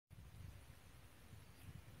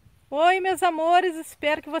Oi, meus amores,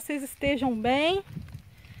 espero que vocês estejam bem.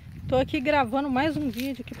 Tô aqui gravando mais um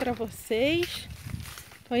vídeo aqui pra vocês.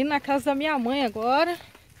 Tô indo na casa da minha mãe agora.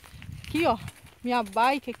 Aqui, ó, minha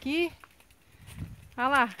bike aqui. Olha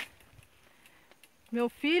lá. Meu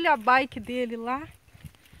filho, a bike dele lá.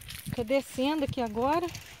 Tô descendo aqui agora.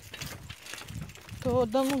 Tô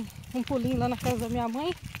dando um pulinho lá na casa da minha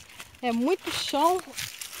mãe. É muito chão.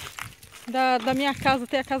 Da minha casa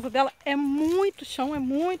até a casa dela é muito chão, é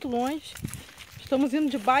muito longe. Estamos indo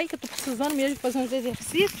de bike, eu tô precisando mesmo fazer uns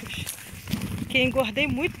exercícios. Porque engordei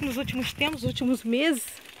muito nos últimos tempos, nos últimos meses.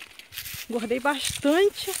 Engordei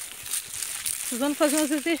bastante. Precisando fazer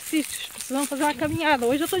uns exercícios, precisando fazer uma caminhada.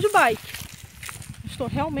 Hoje eu tô de bike. Estou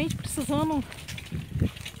realmente precisando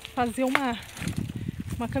fazer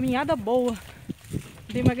uma caminhada boa.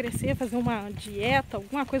 De emagrecer, fazer uma dieta,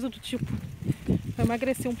 alguma coisa do tipo. Para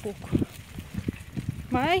emagrecer um pouco.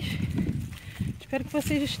 Mas espero que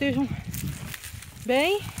vocês estejam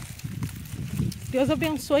bem. Deus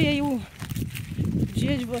abençoe aí o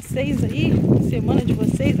dia de vocês aí, a semana de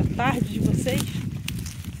vocês, a tarde de vocês.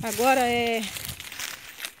 Agora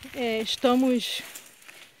estamos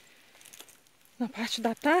na parte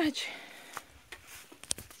da tarde.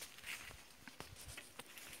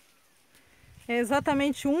 É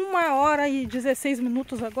exatamente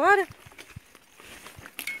 1h16 agora.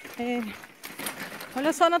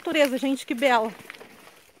 Olha só a natureza, gente, que bela.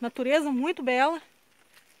 Natureza muito bela.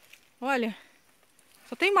 Olha,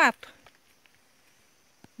 só tem mato.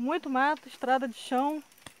 Muito mato, estrada de chão.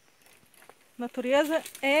 Natureza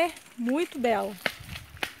é muito bela.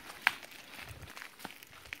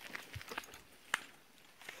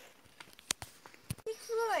 O que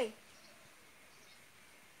foi?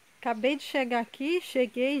 Acabei de chegar aqui,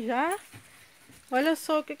 cheguei já. Olha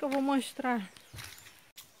só o que eu vou mostrar.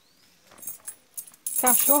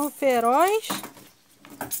 Cachorro feroz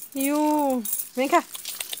e o... Vem cá.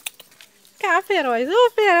 Cá, feroz.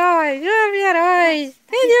 Ô, feroz. Ô, feroz.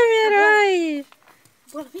 Cadê o feroz?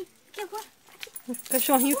 Agora vem aqui agora.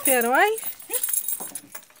 Cachorrinho feroz.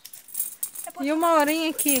 E uma horinha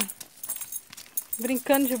aqui.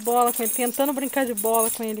 Brincando de bola com ele. Tentando brincar de bola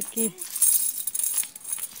com ele aqui.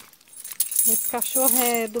 Esse cachorro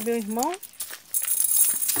é do meu irmão.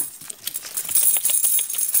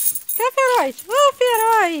 Cá, feroz. Ô,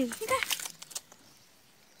 feroz.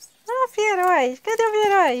 Ô, feroz. Cadê o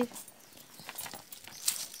feroz?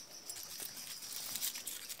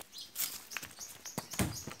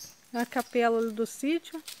 A capela ali do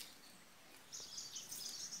sítio.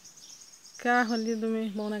 Carro ali do meu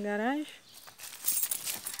irmão na garagem.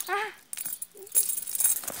 Ah!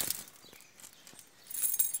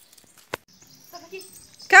 Sobe aqui.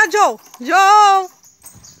 Cá, Joe! Joe!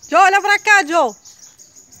 Joe, olha pra cá, Joe!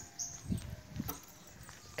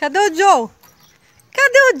 Cadê o Joe?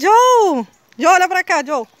 Cadê o Joe? Joe, olha pra cá,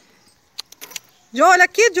 Joe! Joe, olha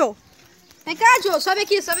aqui, Joe! Vem cá, Joe. Sobe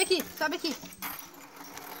aqui, sobe aqui, sobe aqui.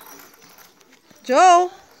 Joe!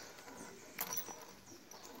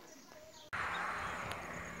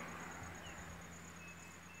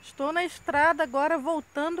 Estou na estrada agora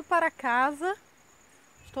voltando para casa.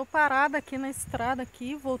 Estou parada aqui na estrada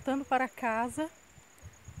aqui, voltando para casa.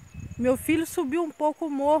 Meu filho subiu um pouco o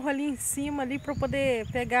morro ali em cima ali para poder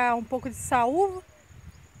pegar um pouco de saúva.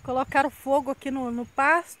 Colocaram fogo aqui no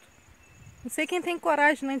pasto. Não sei quem tem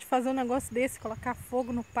coragem, né, de fazer um negócio desse, colocar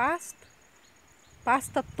fogo no pasto. O pasto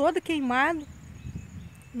está todo queimado.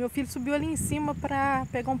 Meu filho subiu ali em cima para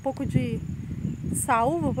pegar um pouco de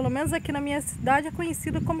saúva. Pelo menos aqui na minha cidade é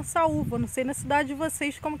conhecida como saúva. Não sei na cidade de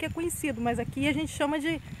vocês como que é conhecido, mas aqui a gente chama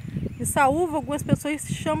de saúva. Algumas pessoas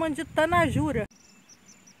chamam de tanajura.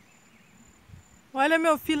 Olha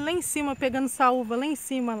meu filho lá em cima pegando saúva, lá em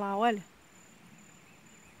cima lá, olha.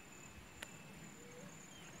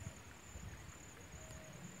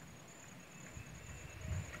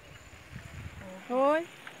 Oi.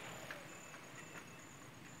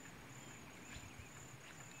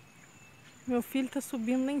 Meu filho tá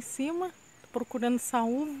subindo lá em cima, procurando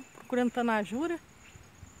saúva, procurando tanajura.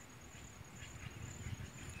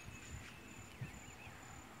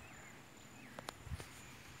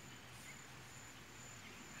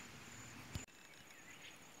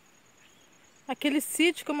 Aquele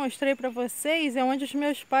sítio que eu mostrei para vocês é onde os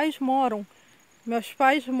meus pais moram. Meus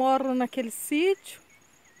pais moram naquele sítio.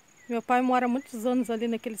 Meu pai mora há muitos anos ali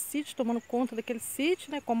naquele sítio, tomando conta daquele sítio,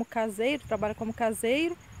 né? Como caseiro, trabalha como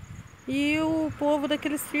caseiro. E o povo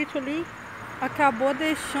daquele sítio ali acabou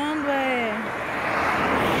deixando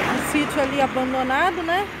o sítio ali abandonado,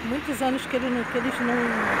 né? Muitos anos que eles não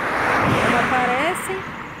aparecem.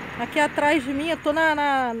 Aqui atrás de mim, eu tô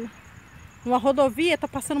numa rodovia, tá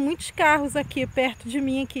passando muitos carros aqui, perto de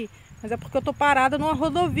mim aqui. Mas é porque eu tô parada numa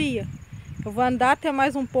rodovia. Eu vou andar até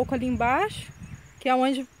mais um pouco ali embaixo, que é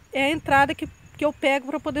onde é a entrada que eu pego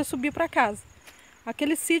para poder subir para casa.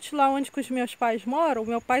 Aquele sítio lá onde os meus pais moram,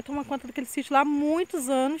 meu pai toma conta daquele sítio lá há muitos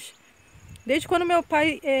anos. Desde quando meu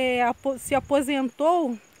pai se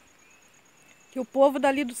aposentou, que o povo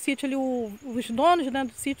dali do sítio, ali, os donos, né,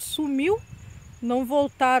 do sítio sumiu, não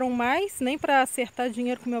voltaram mais, nem para acertar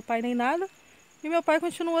dinheiro com meu pai, nem nada. E meu pai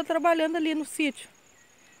continua trabalhando ali no sítio.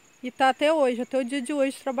 E tá até hoje, até o dia de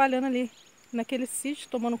hoje, trabalhando ali naquele sítio,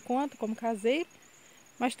 tomando conta como caseiro.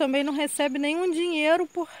 Mas também não recebe nenhum dinheiro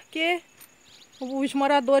porque os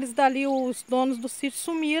moradores dali, os donos do sítio,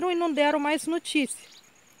 sumiram e não deram mais notícia.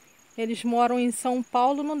 Eles moram em São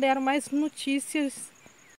Paulo, não deram mais notícias.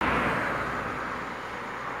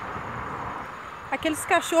 Aqueles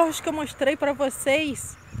cachorros que eu mostrei para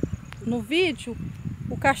vocês no vídeo,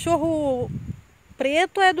 o cachorro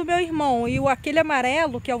preto é do meu irmão e aquele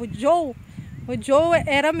amarelo, que é o Joe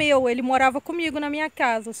era meu, ele morava comigo na minha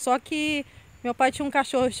casa. Só que meu pai tinha um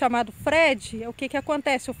cachorro chamado Fred. O que que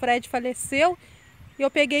acontece? O Fred faleceu e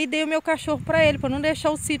eu peguei e dei o meu cachorro para ele, para não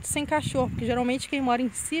deixar o sítio sem cachorro, porque geralmente quem mora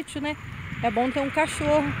em sítio, né, é bom ter um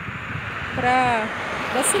cachorro para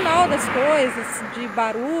dar sinal das coisas, de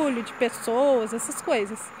barulho, de pessoas, essas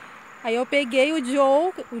coisas. Aí eu peguei o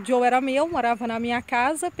Joe era meu, morava na minha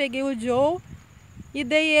casa, peguei o Joe e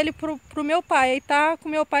dei ele pro meu pai. Ele tá com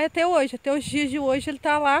meu pai até hoje, até os dias de hoje ele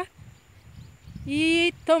tá lá.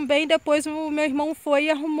 E também depois o meu irmão foi e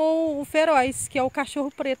arrumou o Feroz, que é o cachorro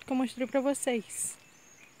preto que eu mostrei para vocês.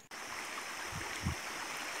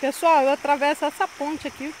 Pessoal, eu atravesso essa ponte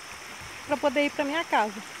aqui para poder ir para minha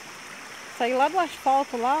casa. Saí lá do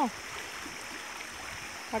asfalto lá, ó.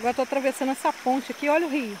 Agora estou atravessando essa ponte aqui, olha o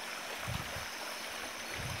rio.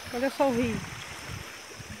 Olha só o rio.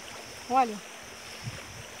 Olha.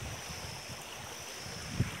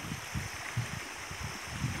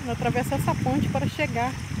 Eu atravesso essa ponte para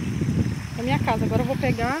chegar na minha casa. Agora eu vou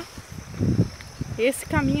pegar esse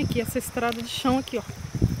caminho aqui, essa estrada de chão aqui, ó,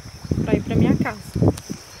 para ir para minha casa.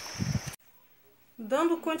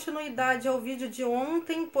 Dando continuidade ao vídeo de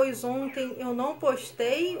ontem, pois ontem eu não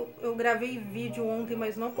postei, eu gravei vídeo ontem,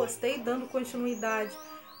 mas não postei, dando continuidade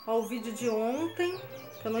ao vídeo de ontem,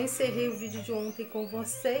 que eu não encerrei o vídeo de ontem com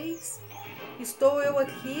vocês. Estou eu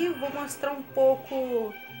aqui, vou mostrar um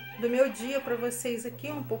pouco do meu dia para vocês aqui,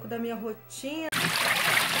 um pouco da minha rotina.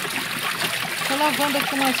 Estou lavando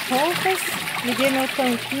aqui umas roupas, liguei meu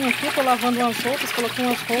tanquinho aqui, estou lavando umas roupas, coloquei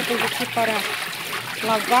umas roupas aqui para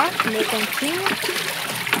lavar no meu tanquinho.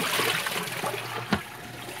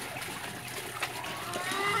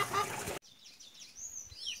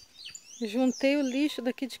 Juntei o lixo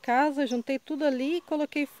daqui de casa, juntei tudo ali e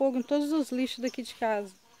coloquei fogo em todos os lixos daqui de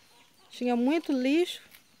casa. Tinha muito lixo,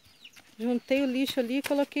 juntei o lixo ali e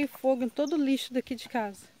coloquei fogo em todo o lixo daqui de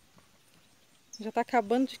casa. Já está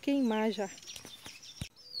acabando de queimar já.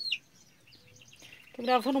 Estou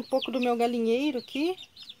gravando um pouco do meu galinheiro aqui.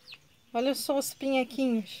 Olha só os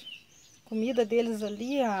pinhequinhos. Comida deles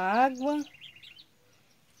ali, a água.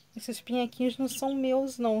 Esses pinhequinhos não são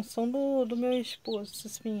meus não, são do meu esposo,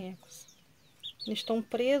 esses pinhecos. Eles estão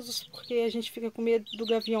presos porque a gente fica com medo do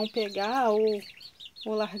gavião pegar ou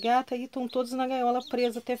largar. Tá aí, estão todos na gaiola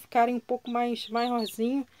presos até ficarem um pouco mais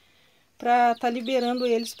maiorzinho, para estar liberando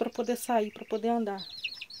eles para poder sair, para poder andar.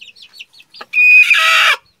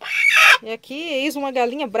 E aqui, eis uma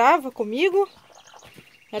galinha brava comigo.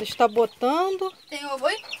 Ela está botando. Tem ovo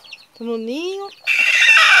aí? No ninho.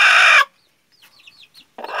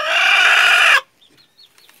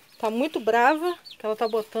 Tá muito brava que ela tá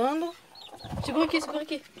botando. Segura aqui, segura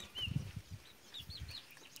aqui.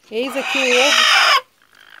 Eis aqui o ovo.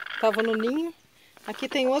 Tava no ninho. Aqui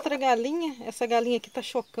tem outra galinha. Essa galinha aqui tá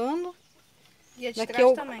chocando. E a de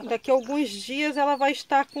trás também. Daqui a alguns dias ela vai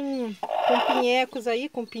estar com pinhecos aí,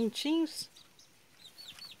 com pintinhos.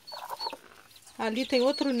 Ali tem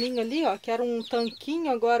outro ninho ali, ó, que era um tanquinho,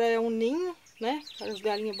 agora é um ninho, né? Para as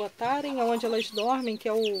galinhas botarem, onde elas dormem, que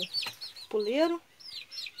é o puleiro.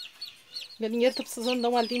 O galinheiro tá precisando dar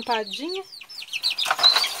uma limpadinha.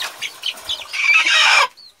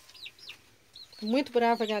 Muito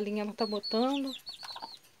brava a galinha, ela tá botando.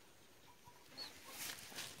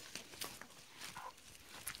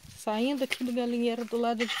 Saindo aqui do galinheiro do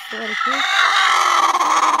lado de fora aqui.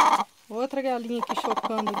 Outra galinha aqui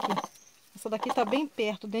chocando aqui. Essa daqui tá bem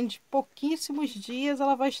perto, dentro de pouquíssimos dias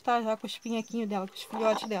ela vai estar já com os pinhequinhos dela, com os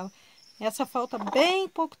filhotes dela. Essa falta bem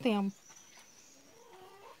pouco tempo.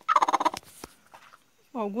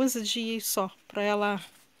 Alguns dias só, para ela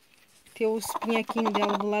ter os pinhequinhos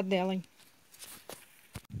dela do lado dela, hein?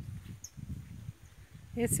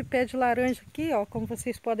 Esse pé de laranja aqui, ó, como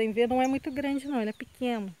vocês podem ver, não é muito grande não, ele é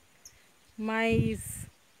pequeno. Mas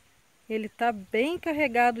ele tá bem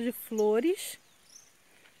carregado de flores.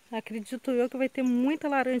 Acredito eu que vai ter muita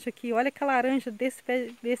laranja aqui. Olha que a laranja desse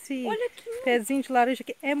pezinho de laranja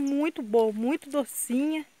aqui é muito boa, muito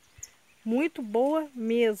docinha, muito boa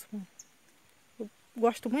mesmo. Eu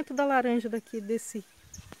gosto muito da laranja daqui, desse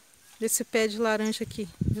pé de laranja aqui,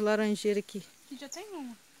 de laranjeira aqui. E já tem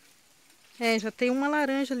uma. É, já tem uma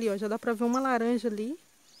laranja ali, ó. Já dá pra ver uma laranja ali.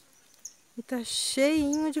 E tá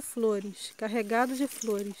cheinho de flores, carregado de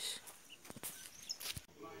flores.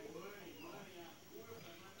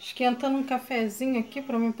 Esquentando um cafezinho aqui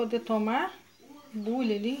para mim poder tomar.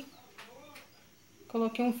 Bulha ali.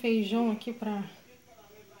 Coloquei um feijão aqui para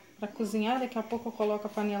cozinhar. Daqui a pouco eu coloco a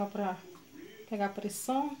panela para pegar a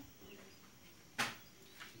pressão.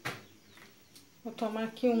 Vou tomar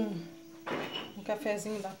aqui um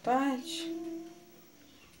cafezinho da tarde.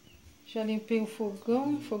 Já limpei o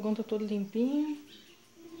fogão tá todo limpinho.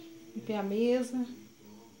 Limpei a mesa.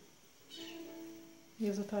 A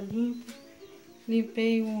mesa tá limpa.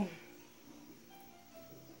 Limpei o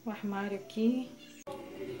armário aqui.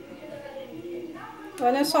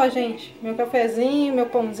 Olha só, gente, meu cafezinho, meu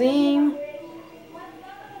pãozinho.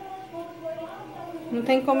 Não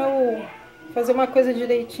tem como eu fazer uma coisa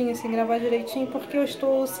direitinho, assim, gravar direitinho, porque eu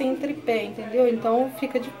estou sem tripé, entendeu? Então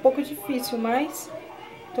fica de pouco difícil, mas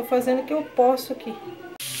tô fazendo o que eu posso aqui.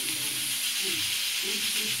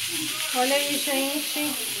 Olha aí,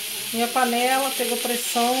 gente, minha panela pegou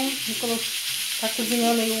pressão, tá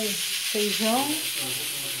cozinhando aí o feijão.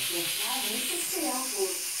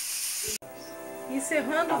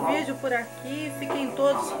 Encerrando o vídeo por aqui, fiquem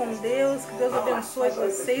todos com Deus, que Deus abençoe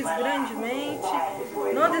vocês grandemente.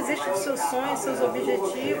 Não desista dos seus sonhos, seus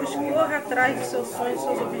objetivos, corra atrás dos seus sonhos,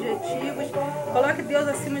 seus objetivos. Coloque Deus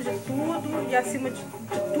acima de tudo e acima de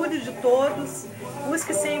tudo e de todos.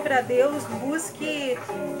 Busque sempre a Deus, busque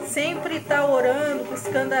sempre estar orando,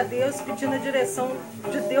 buscando a Deus, pedindo a direção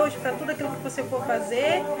de Deus para tudo aquilo que você for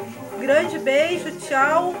fazer. Grande beijo,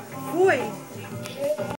 tchau, fui!